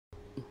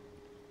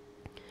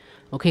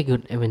Okay,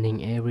 good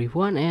evening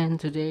everyone, and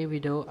today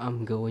video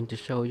I'm going to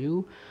show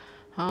you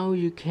how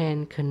you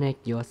can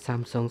connect your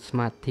Samsung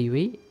Smart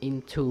TV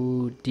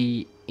into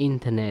the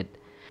internet.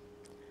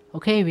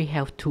 Okay, we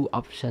have two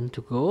options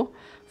to go.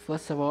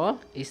 First of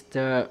all is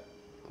the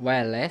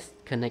wireless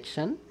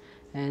connection,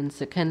 and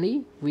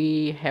secondly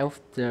we have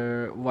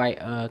the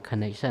wire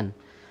connection.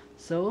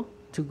 So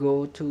to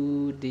go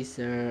to this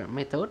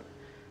method,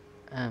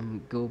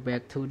 go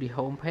back to the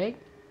home page,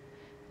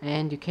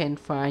 and you can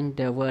find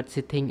the word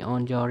sitting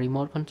on your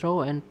remote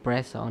control and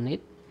press on it,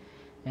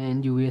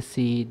 and you will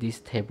see this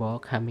table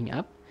coming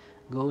up.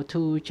 Go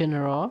to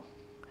general,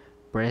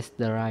 press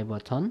the right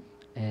button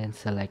and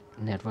select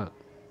network,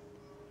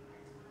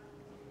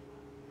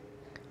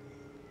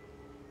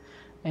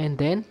 and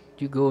then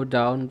you go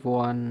down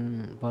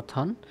one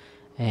button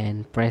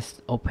and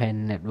press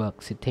open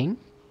network setting,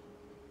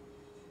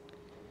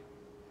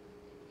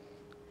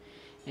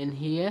 and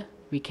here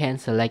we can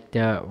select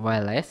the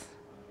wireless.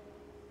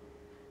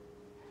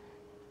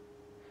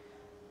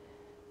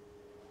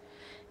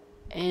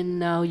 And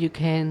now you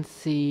can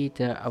see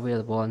the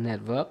available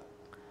network.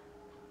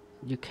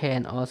 You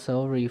can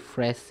also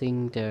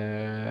refreshing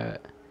the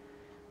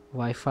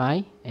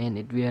Wi-Fi, and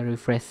it will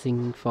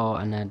refreshing for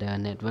another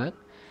network,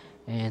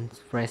 and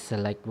press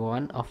select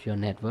one of your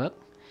network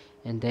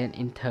and then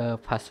enter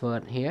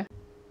password here.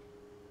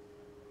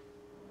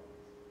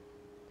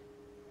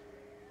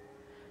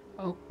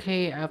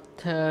 Okay,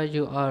 after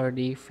you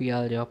already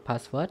fill your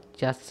password,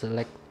 just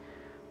select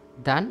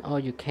done, or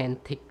you can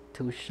tick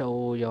to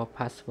show your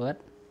password.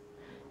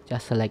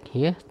 Just select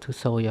here to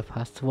show your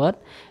password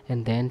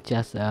and then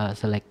just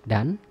select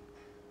done.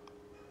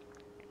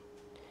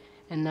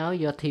 And now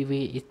your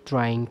TV is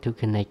trying to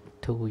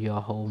connect to your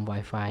home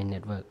Wi-Fi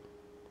network,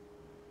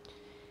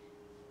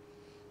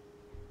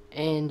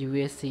 and you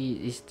will see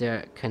is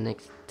the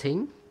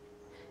connecting,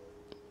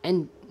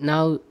 and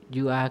now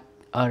you are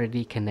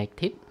already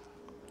connected,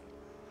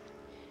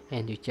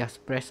 and you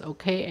just press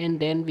OK, and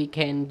then we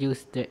can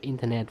use the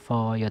internet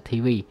for your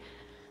TV.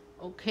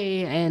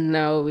 Okay, and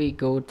now we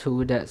go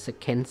to the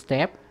second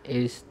step,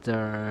 is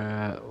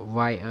the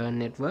wire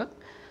network.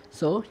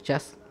 So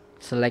just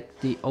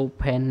select the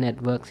open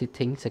network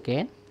settings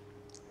again,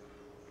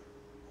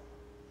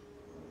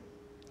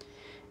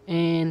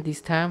 and this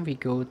time we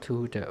go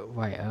to the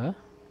wire,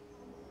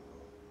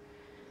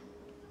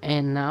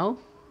 and now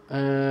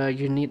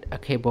you need a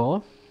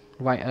cable,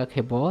 wire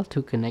cable,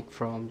 to connect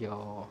from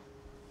your,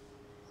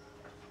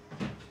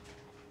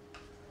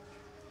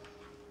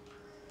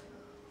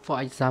 for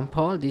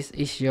example this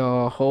is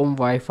your home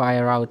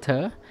Wi-Fi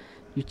router.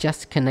 You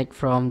just connect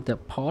from the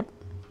port.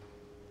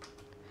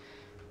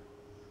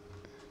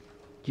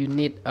 You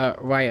need a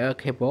wire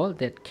cable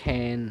that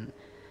can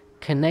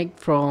connect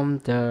from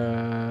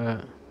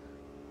the,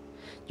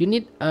 you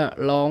need a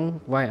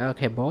long wire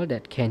cable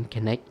that can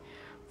connect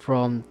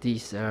from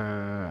this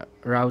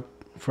route,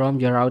 from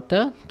your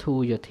router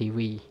to your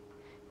TV,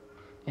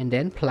 and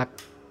then plug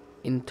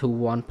into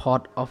one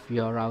port of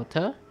your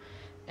router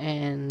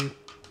and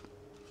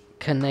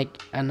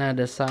connect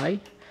another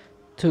side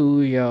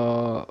to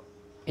your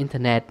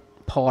internet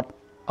port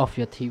of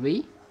your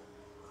TV.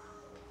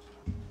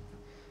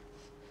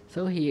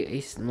 So here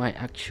is my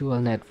actual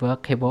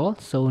network cable.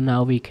 So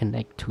now we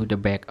connect to the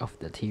back of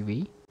the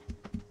TV.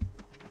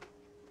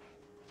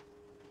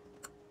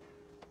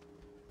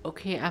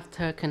 Okay,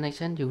 after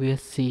connection you will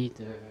see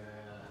the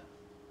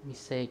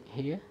message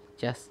here,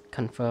 just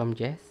confirm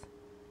yes.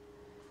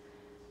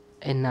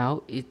 And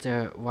now it's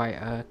a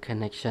wire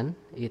connection,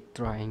 it's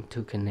trying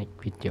to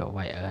connect with your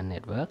wire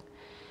network,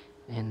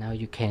 and now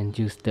you can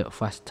use the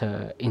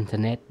faster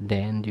internet.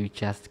 Then you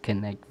just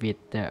connect with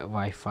the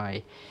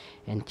Wi-Fi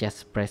and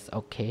just press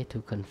OK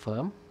to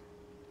confirm.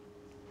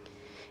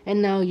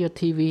 And now your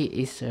TV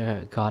is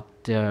got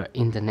the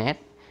internet,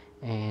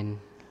 and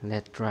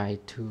let's try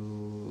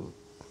to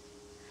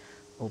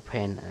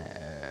open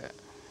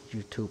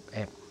YouTube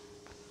app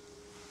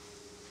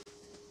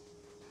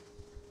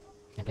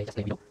and play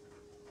video.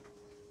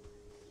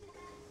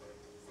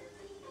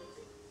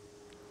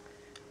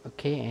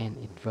 Okay, and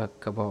it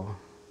workable.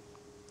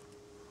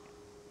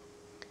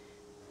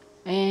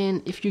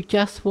 And if you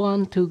just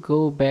want to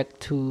go back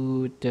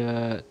to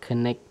the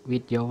connect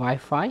with your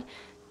Wi-Fi,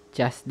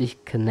 just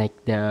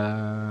disconnect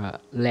the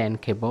LAN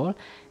cable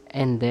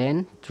and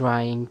then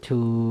trying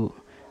to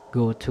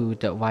go to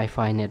the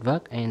Wi-Fi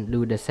network and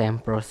do the same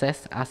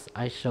process as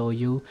I show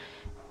you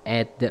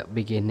at the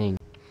beginning.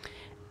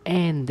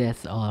 And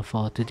that's all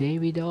for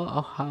today's video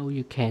of how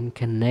you can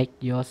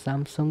connect your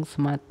Samsung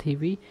Smart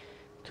TV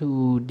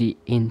to the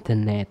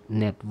internet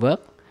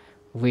network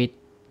with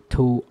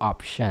two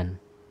options: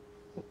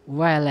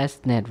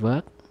 wireless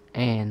network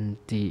and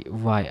the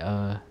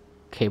wire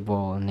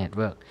cable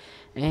network.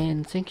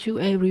 And thank you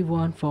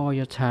everyone for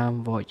your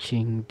time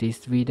watching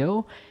this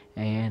video,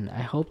 and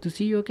I hope to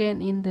see you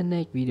again in the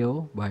next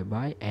video. Bye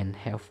bye and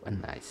have a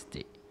nice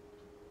day.